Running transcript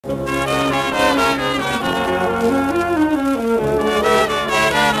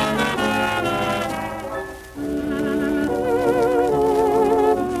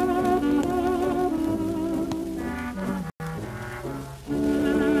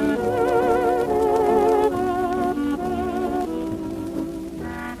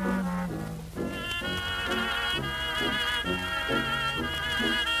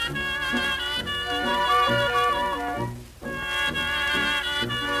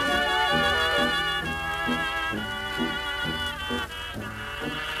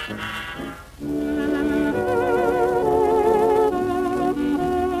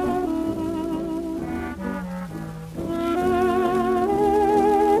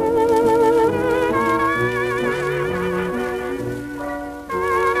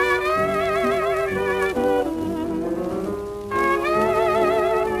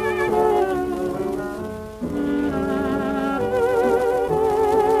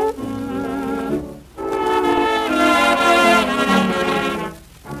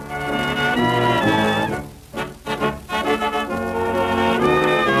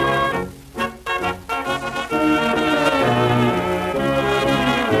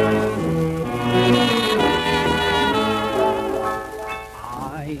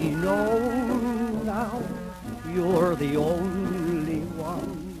You're the only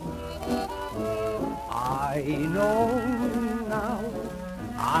one. I know now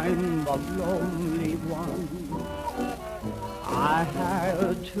I'm the lonely one. I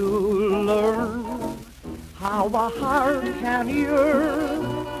had to learn how a heart can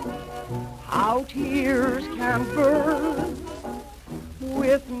yearn, how tears can burn,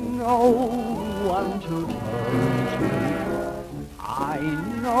 with no one to turn to. I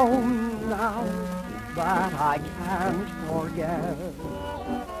know now that I can't forget.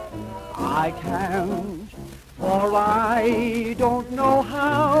 I can't, for I don't know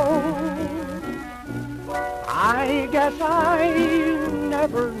how. I guess I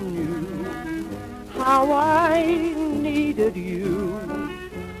never knew how I needed you.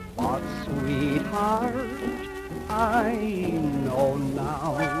 But sweetheart, I know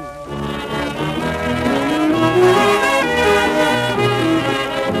now.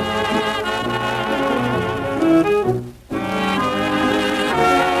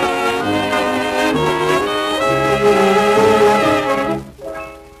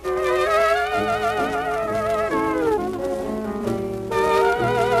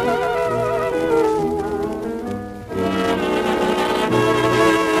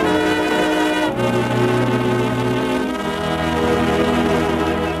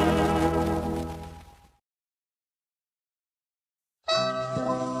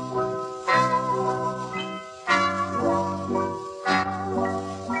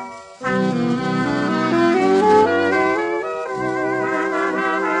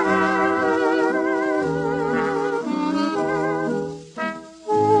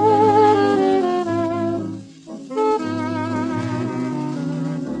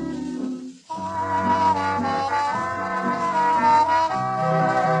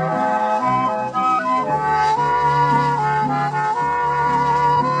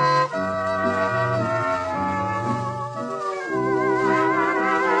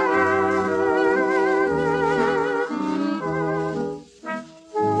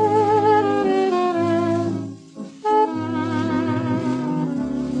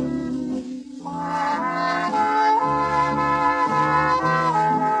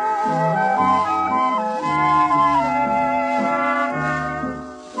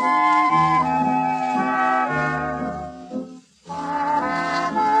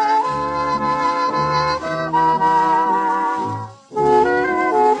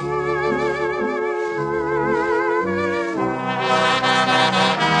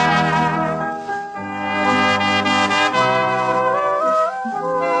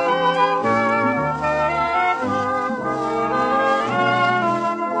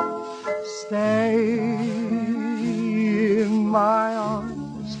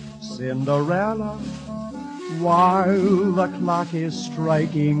 Cinderella, while the clock is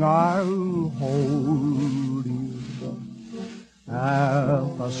striking, I'll hold you.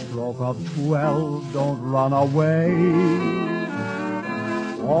 At the stroke of 12, don't run away.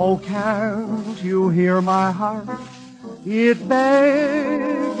 Oh, can't you hear my heart? It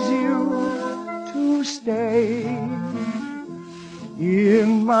begs you to stay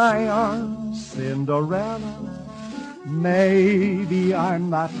in my arms, Cinderella. Maybe I'm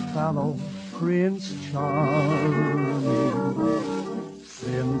that fellow, Prince Charming.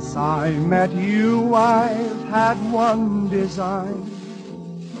 Since I met you, I've had one design.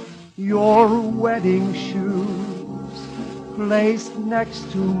 Your wedding shoes, placed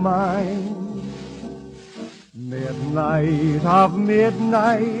next to mine. Midnight of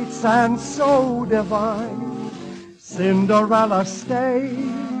midnights and so divine, Cinderella stay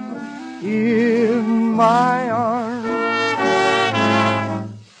in my arms.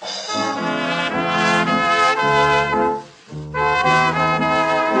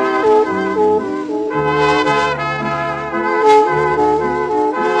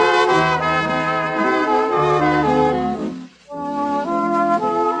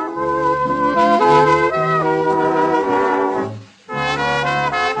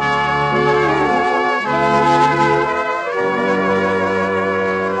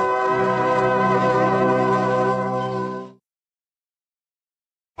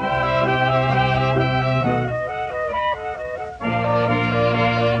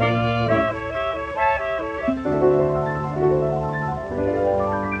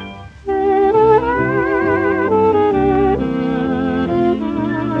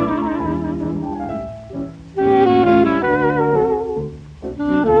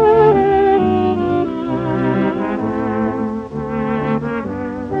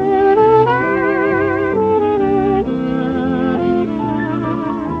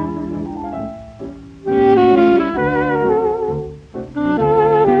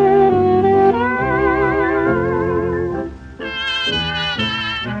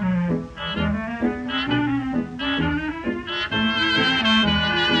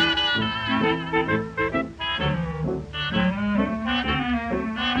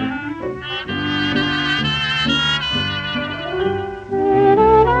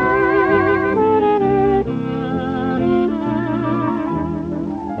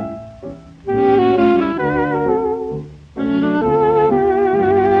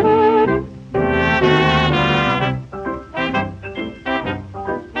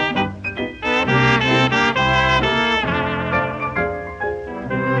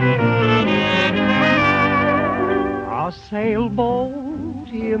 Sailboat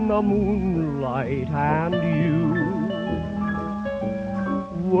in the moonlight and you,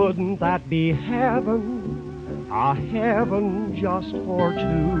 wouldn't that be heaven, a heaven just for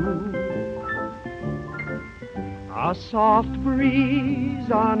two? A soft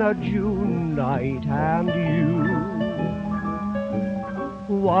breeze on a June night and you,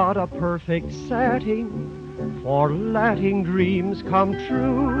 what a perfect setting for letting dreams come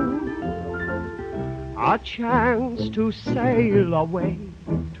true. A chance to sail away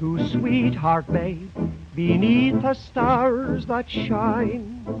to Sweetheart Bay beneath the stars that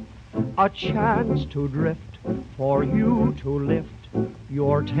shine. A chance to drift, for you to lift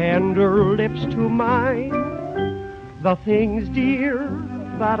your tender lips to mine. The things, dear,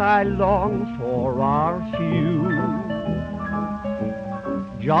 that I long for are few.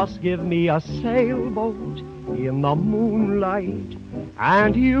 Just give me a sailboat in the moonlight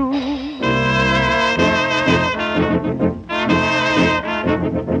and you.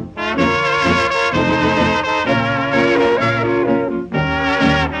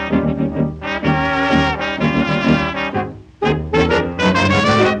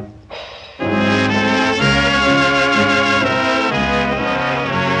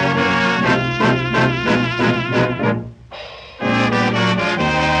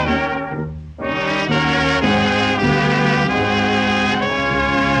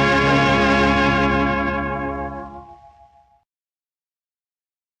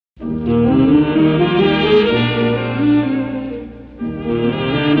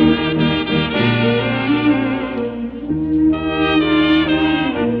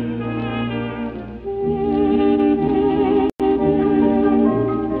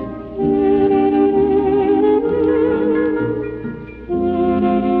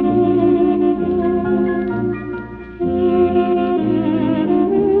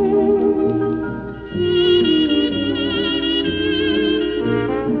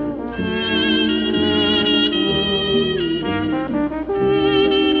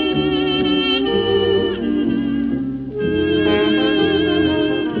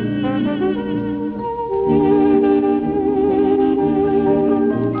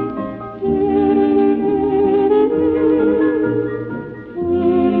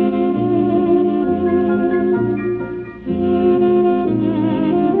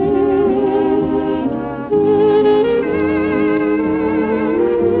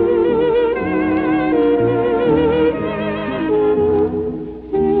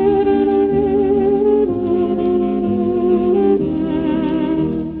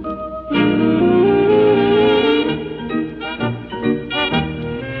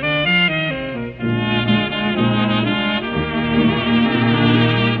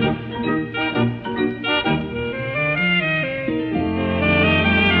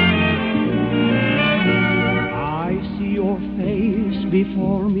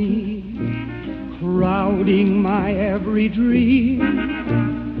 before me, crowding my every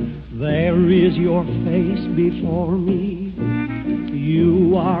dream. There is your face before me,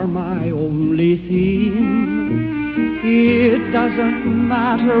 you are my only theme. It doesn't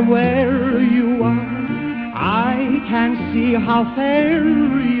matter where you are, I can see how fair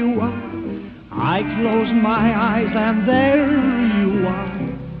you are. I close my eyes and there you are,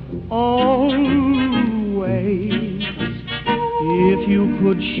 always. If you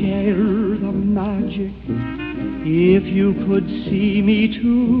could share the magic, if you could see me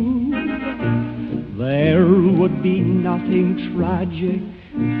too, there would be nothing tragic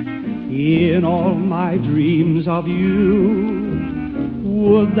in all my dreams of you.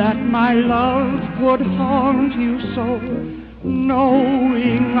 Would that my love could haunt you so,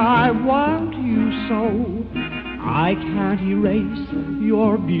 knowing I want you so. I can't erase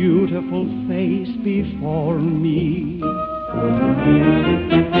your beautiful face before me.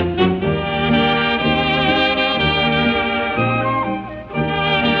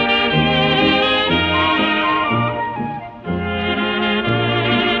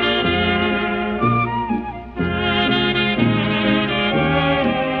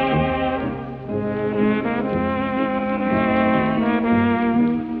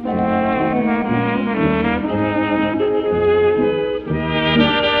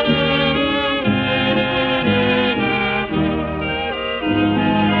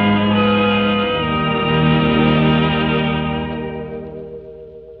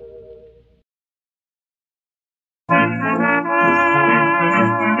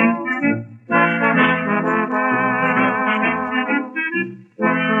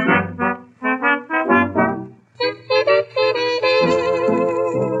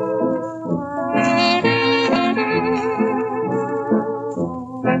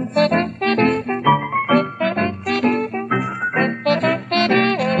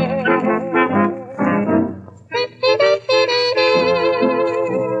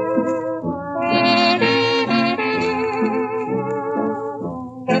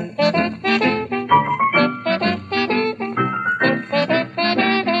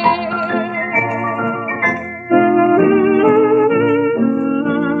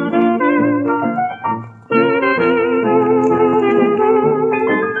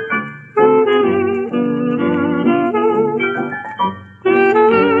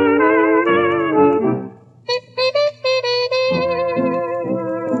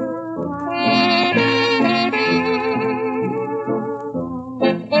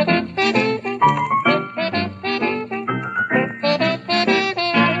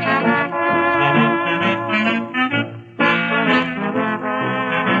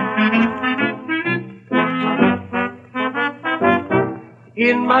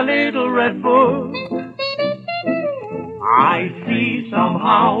 In my little red book, I see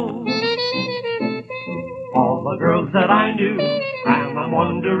somehow all the girls that I knew, and I'm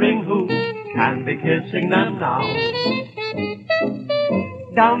wondering who can be kissing them now.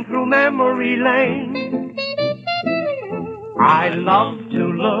 Down through memory lane, I love to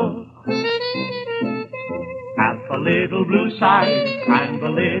look at the little blue signs and the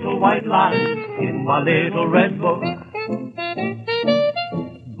little white lines in my little red book.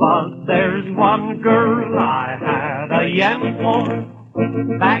 But there's one girl I had a yen for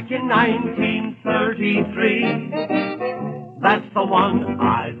back in 1933. That's the one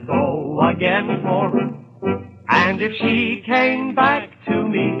I'd go again for. And if she came back to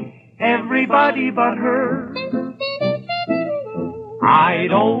me, everybody but her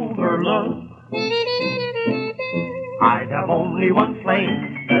I'd overlook. I'd have only one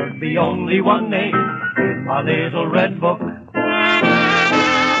flame, there'd be only one name in my little red book.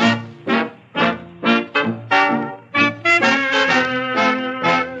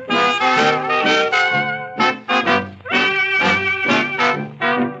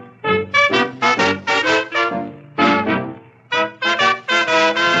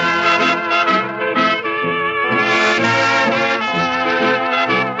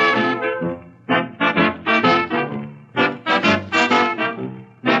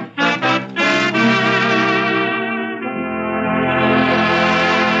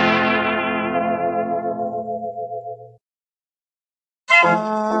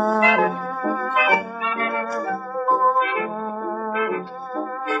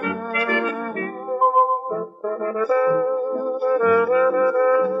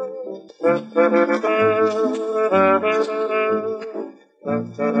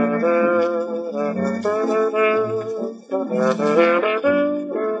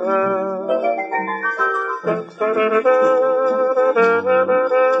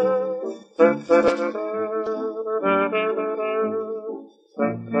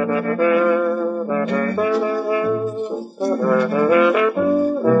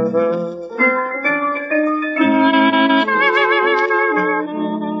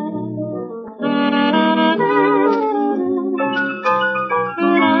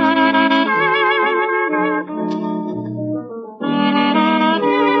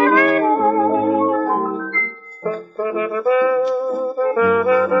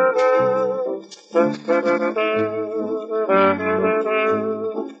 Dressed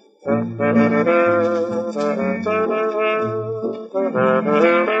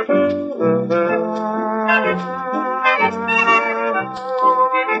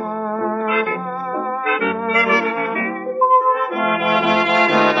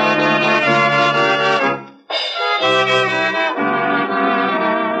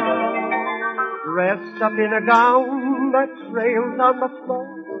up in a gown that trails on the floor,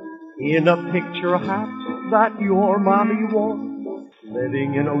 in a picture hat that your mommy wore,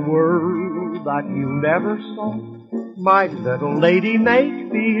 living in a world that you never saw, my little lady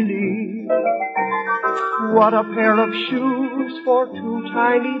make-believe. What a pair of shoes for two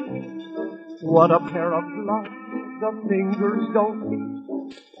tiny feet, what a pair of gloves the fingers don't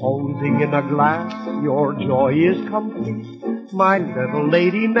meet. Posing in a glass, your joy is complete, my little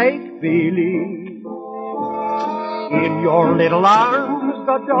lady make-believe. In your little arms,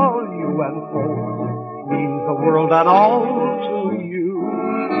 the doll you enfold means the world and all to you.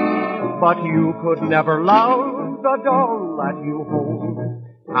 But you could never love the doll that you hold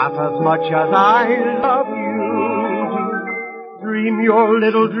half as much as I love you. Dream your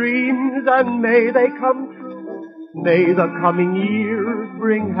little dreams and may they come true. May the coming years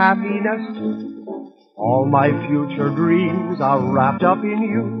bring happiness too. All my future dreams are wrapped up in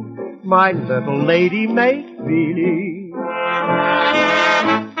you, my little lady make-believe.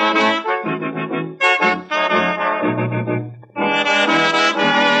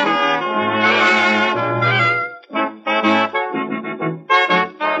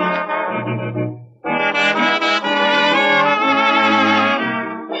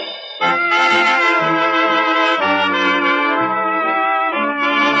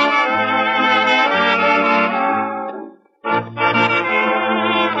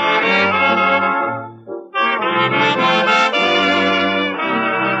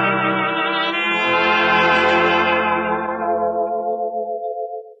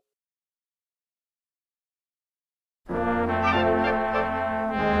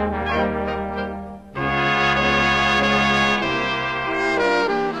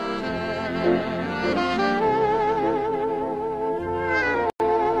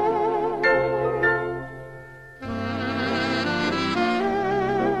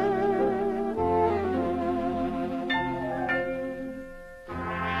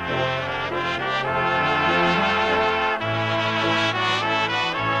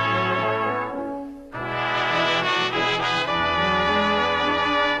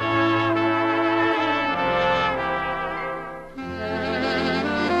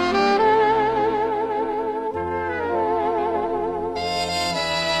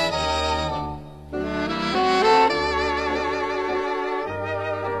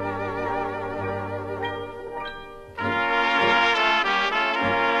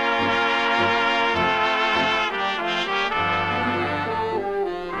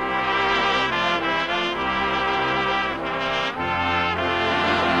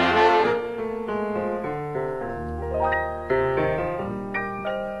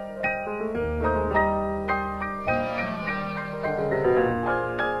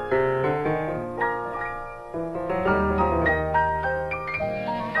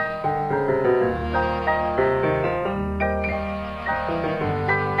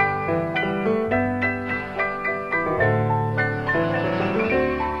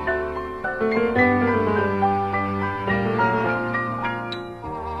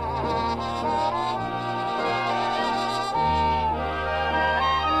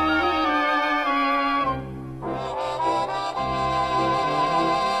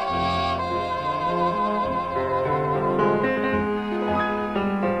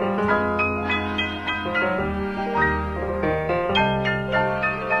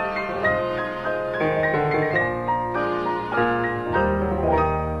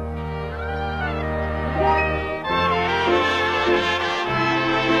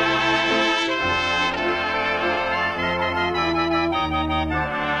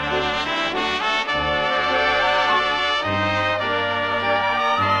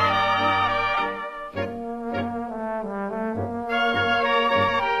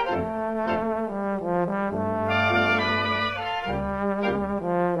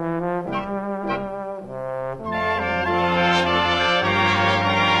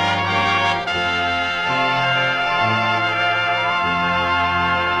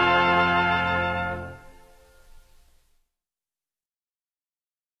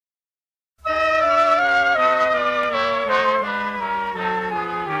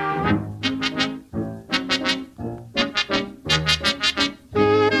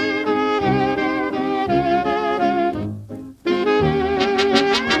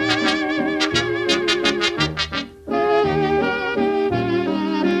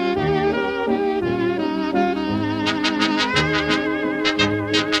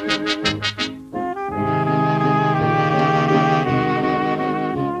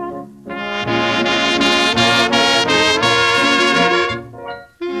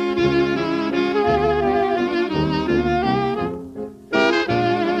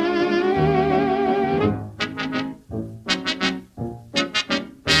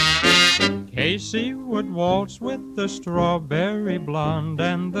 Casey would waltz with the strawberry blonde,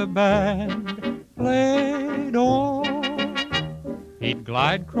 and the band played on. He'd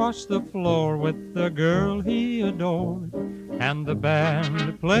glide across the floor with the girl he adored, and the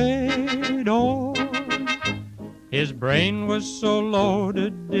band played on. His brain was so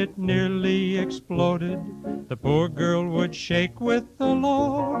loaded it nearly exploded. The poor girl would shake with the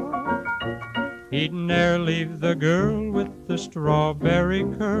Lord. He'd ne'er leave the girl with the strawberry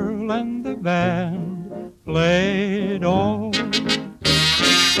curl, and the band played on.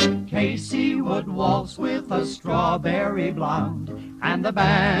 Casey would waltz with a strawberry blonde, and the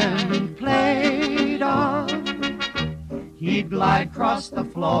band played on. He'd glide across the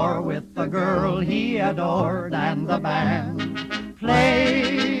floor with the girl he adored, and the band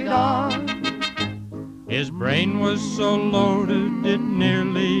played on. His brain was so loaded it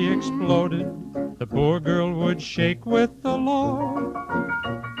nearly exploded. The poor girl would shake with the Lord.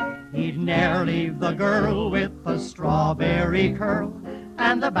 He'd ne'er leave the girl with the strawberry curl,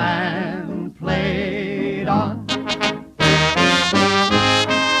 and the band played on.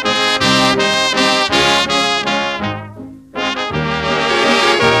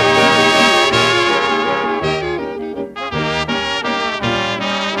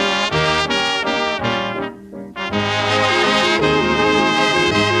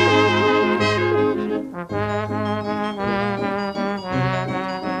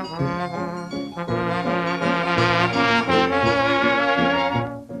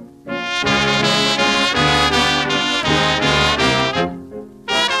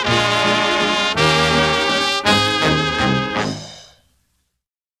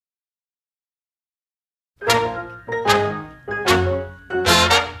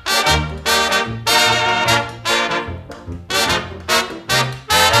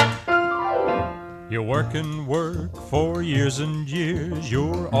 You work and work for years and years,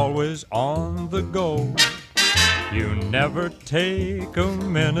 you're always on the go. You never take a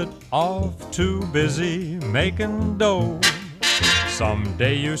minute off, too busy making dough.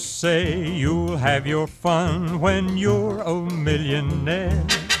 Someday you say you'll have your fun when you're a millionaire.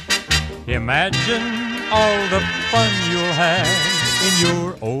 Imagine all the fun you'll have in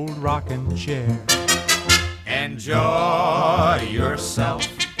your old rocking chair. Enjoy yourself.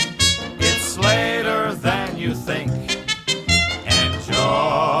 It's later than you think.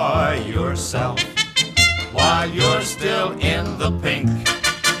 Enjoy yourself while you're still in the pink.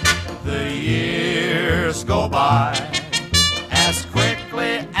 The years go by as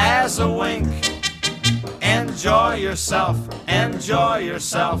quickly as a wink. Enjoy yourself, enjoy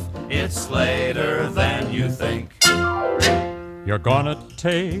yourself. It's later than you think. You're gonna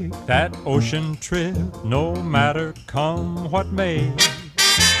take that ocean trip no matter come what may.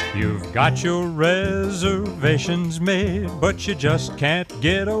 You've got your reservations made, but you just can't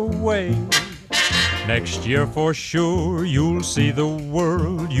get away. Next year for sure you'll see the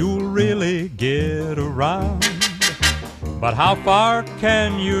world, you'll really get around. But how far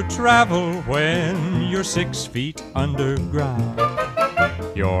can you travel when you're 6 feet underground?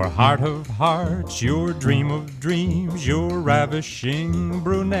 Your heart of hearts, your dream of dreams, your ravishing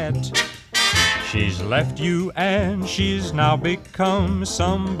brunette. She's left you and she's now become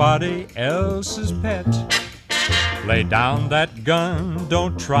somebody else's pet. Lay down that gun,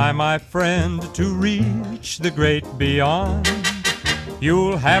 don't try, my friend, to reach the great beyond.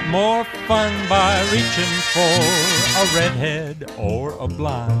 You'll have more fun by reaching for a redhead or a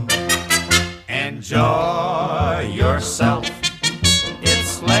blonde. Enjoy yourself.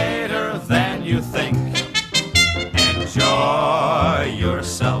 It's later than you think. Enjoy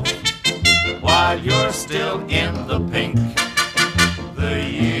yourself while you're still in the pink. The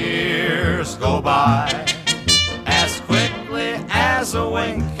years go by as quickly as a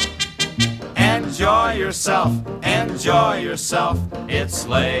wink. Enjoy yourself, enjoy yourself. It's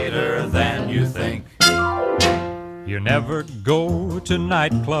later than you think. You never go to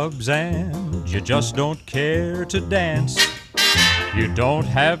nightclubs and you just don't care to dance. You don't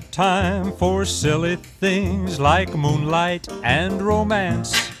have time for silly things like moonlight and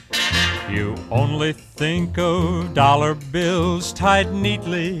romance. You only think of dollar bills tied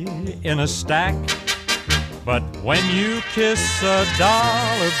neatly in a stack. But when you kiss a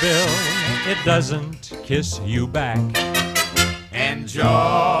dollar bill, it doesn't kiss you back.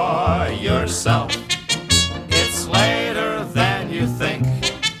 Enjoy yourself. It's later than you think.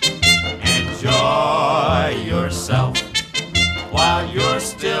 Enjoy yourself while you're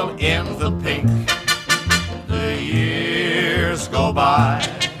still in the pink. The years go by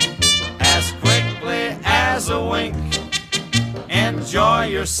as quickly as a wink. Enjoy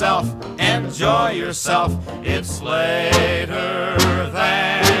yourself, enjoy yourself. It's later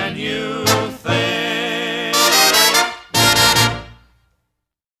than you think.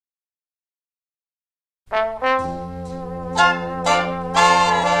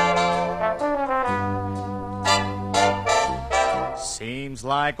 Seems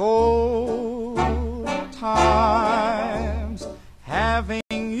like old times, having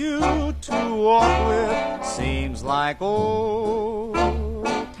you to walk with. Seems like old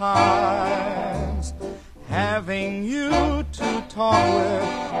times, having you to talk with.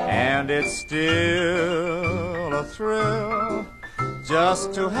 And it's still a thrill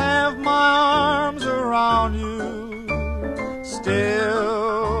just to have my arms around you.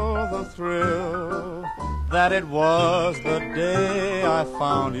 Still the thrill that it was the day I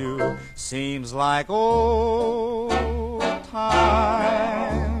found you. Seems like old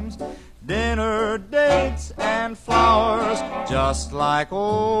times, dinner dates and flowers, just like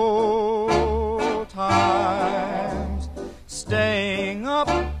old times, staying up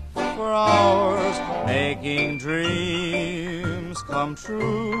for hours, making dreams come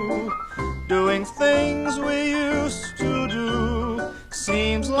true, doing things we used to do.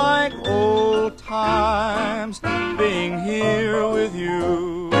 Seems like old times, being here with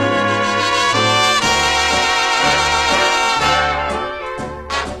you.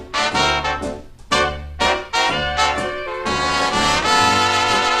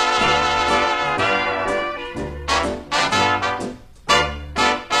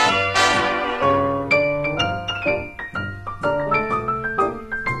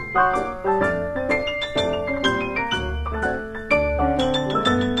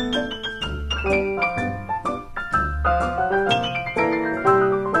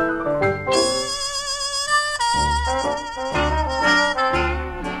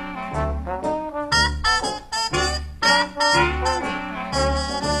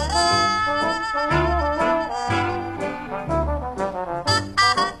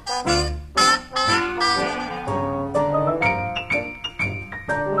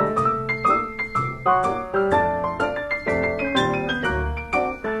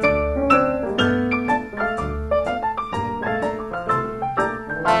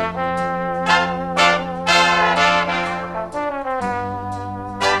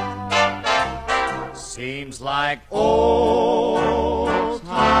 Seems like old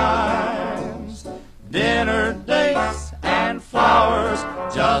times, dinner dates and flowers,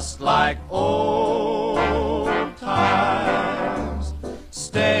 just like old times,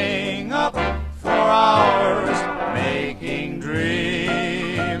 staying up for hours, making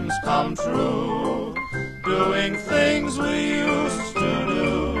dreams come true, doing things we used to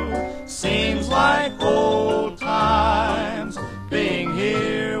do. Seems like old